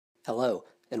Hello,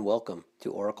 and welcome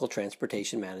to Oracle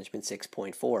Transportation Management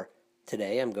 6.4.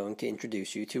 Today I'm going to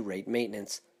introduce you to rate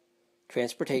maintenance.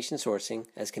 Transportation sourcing,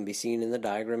 as can be seen in the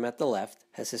diagram at the left,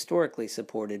 has historically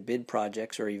supported bid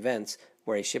projects or events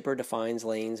where a shipper defines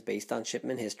lanes based on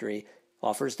shipment history,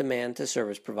 offers demand to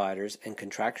service providers, and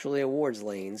contractually awards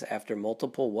lanes after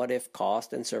multiple what-if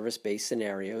cost and service-based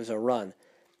scenarios are run.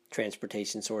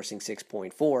 Transportation Sourcing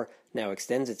 6.4 now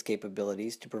extends its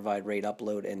capabilities to provide rate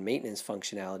upload and maintenance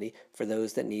functionality for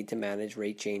those that need to manage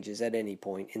rate changes at any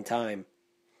point in time.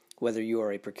 Whether you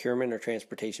are a procurement or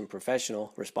transportation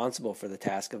professional responsible for the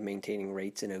task of maintaining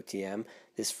rates in OTM,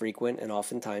 this frequent and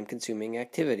often time-consuming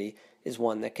activity is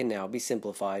one that can now be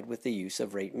simplified with the use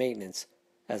of rate maintenance,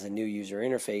 as a new user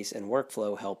interface and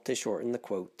workflow help to shorten the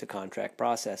quote-to-contract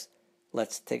process.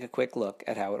 Let's take a quick look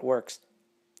at how it works.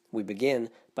 We begin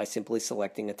by simply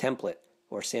selecting a template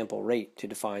or sample rate to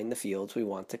define the fields we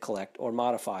want to collect or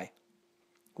modify.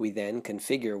 We then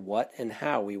configure what and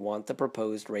how we want the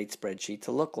proposed rate spreadsheet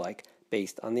to look like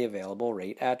based on the available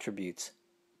rate attributes.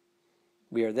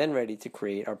 We are then ready to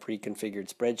create our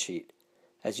pre-configured spreadsheet.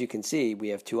 As you can see, we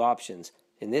have two options.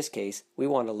 In this case, we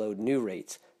want to load new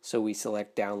rates, so we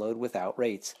select Download Without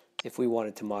Rates. If we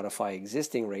wanted to modify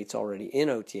existing rates already in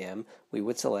OTM, we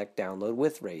would select Download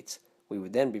With Rates. We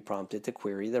would then be prompted to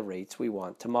query the rates we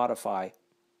want to modify.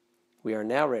 We are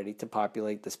now ready to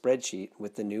populate the spreadsheet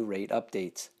with the new rate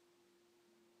updates.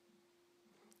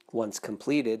 Once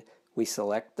completed, we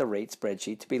select the rate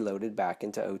spreadsheet to be loaded back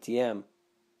into OTM.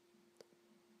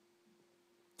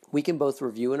 We can both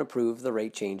review and approve the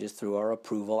rate changes through our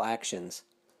approval actions.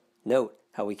 Note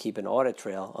how we keep an audit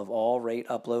trail of all rate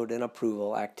upload and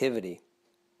approval activity.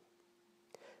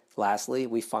 Lastly,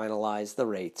 we finalize the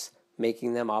rates,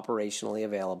 making them operationally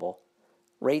available.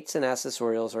 Rates and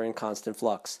accessorials are in constant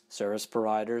flux. Service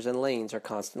providers and lanes are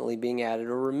constantly being added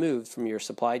or removed from your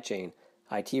supply chain.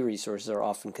 IT resources are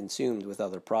often consumed with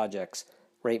other projects.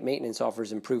 Rate maintenance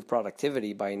offers improved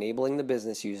productivity by enabling the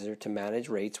business user to manage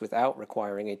rates without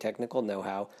requiring a technical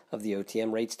know-how of the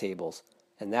OTM rates tables.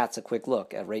 And that's a quick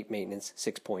look at Rate Maintenance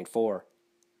 6.4.